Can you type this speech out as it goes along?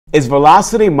Is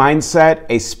velocity mindset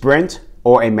a sprint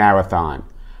or a marathon?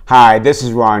 Hi, this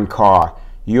is Ron Carr,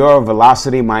 your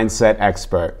velocity mindset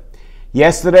expert.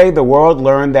 Yesterday, the world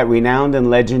learned that renowned and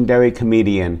legendary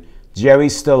comedian Jerry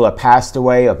Stiller passed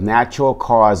away of natural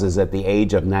causes at the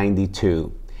age of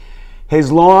 92.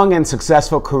 His long and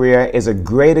successful career is a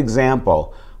great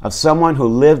example of someone who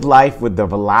lived life with the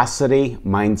velocity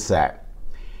mindset.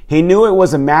 He knew it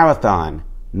was a marathon,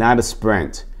 not a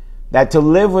sprint. That to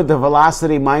live with the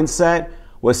velocity mindset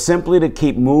was simply to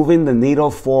keep moving the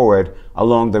needle forward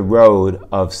along the road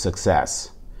of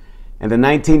success. In the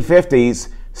 1950s,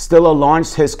 Stiller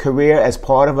launched his career as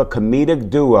part of a comedic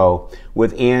duo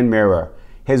with Ann Miller,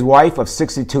 his wife of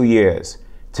 62 years.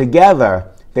 Together,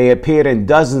 they appeared in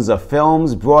dozens of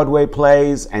films, Broadway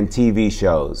plays, and TV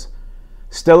shows.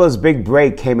 Stiller's big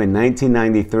break came in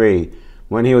 1993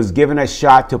 when he was given a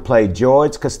shot to play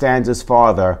George Costanza's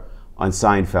father on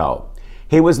Seinfeld.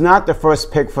 He was not the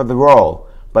first pick for the role,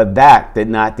 but that did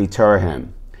not deter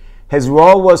him. His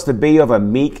role was to be of a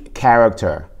meek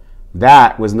character.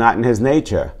 That was not in his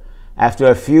nature. After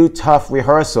a few tough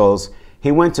rehearsals,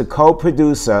 he went to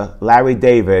co-producer Larry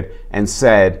David and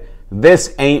said,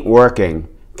 "This ain't working.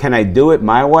 Can I do it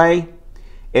my way?"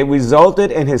 It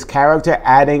resulted in his character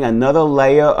adding another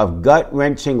layer of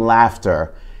gut-wrenching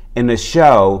laughter in a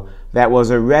show that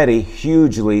was already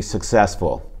hugely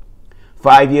successful.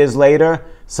 5 years later,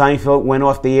 Seinfeld went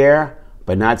off the air,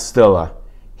 but not Stiller.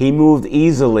 He moved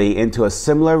easily into a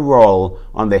similar role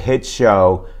on the hit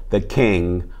show, The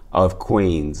King of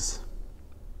Queens.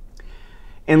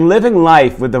 In living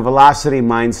life with the velocity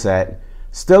mindset,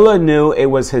 Stiller knew it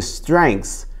was his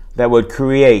strengths that would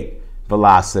create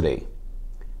velocity.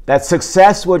 That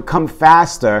success would come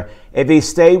faster if he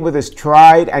stayed with his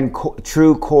tried and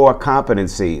true core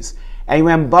competencies. A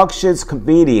rambunctious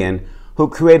comedian who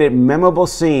created memorable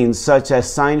scenes such as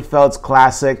Seinfeld's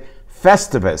classic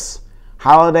Festivus,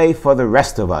 Holiday for the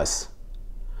Rest of Us.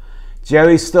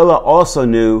 Jerry Stiller also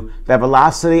knew that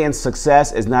velocity and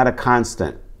success is not a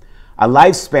constant. A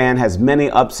lifespan has many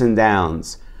ups and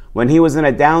downs. When he was in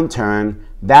a downturn,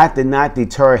 that did not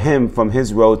deter him from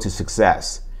his road to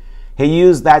success. He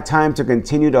used that time to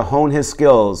continue to hone his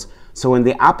skills, so when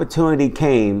the opportunity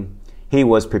came, he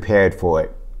was prepared for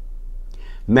it.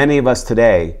 Many of us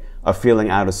today are feeling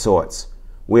out of sorts.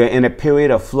 We are in a period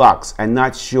of flux and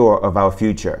not sure of our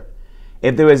future.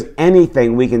 If there is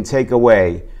anything we can take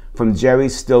away from Jerry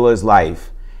Stiller's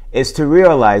life, it's to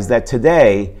realize that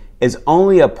today is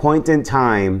only a point in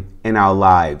time in our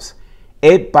lives.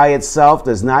 It by itself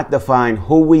does not define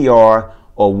who we are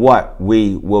or what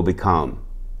we will become.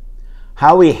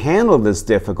 How we handle this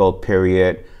difficult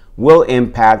period will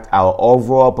impact our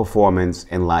overall performance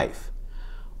in life.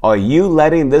 Are you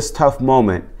letting this tough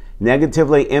moment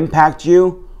negatively impact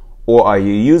you, or are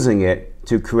you using it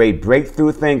to create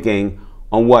breakthrough thinking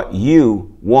on what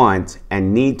you want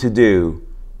and need to do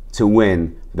to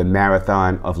win the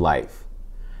marathon of life?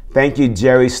 Thank you,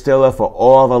 Jerry Stiller, for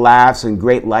all the laughs and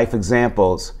great life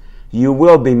examples. You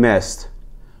will be missed.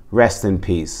 Rest in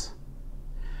peace.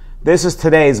 This is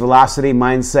today's Velocity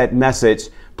Mindset message.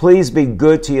 Please be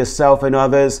good to yourself and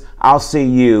others. I'll see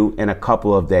you in a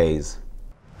couple of days.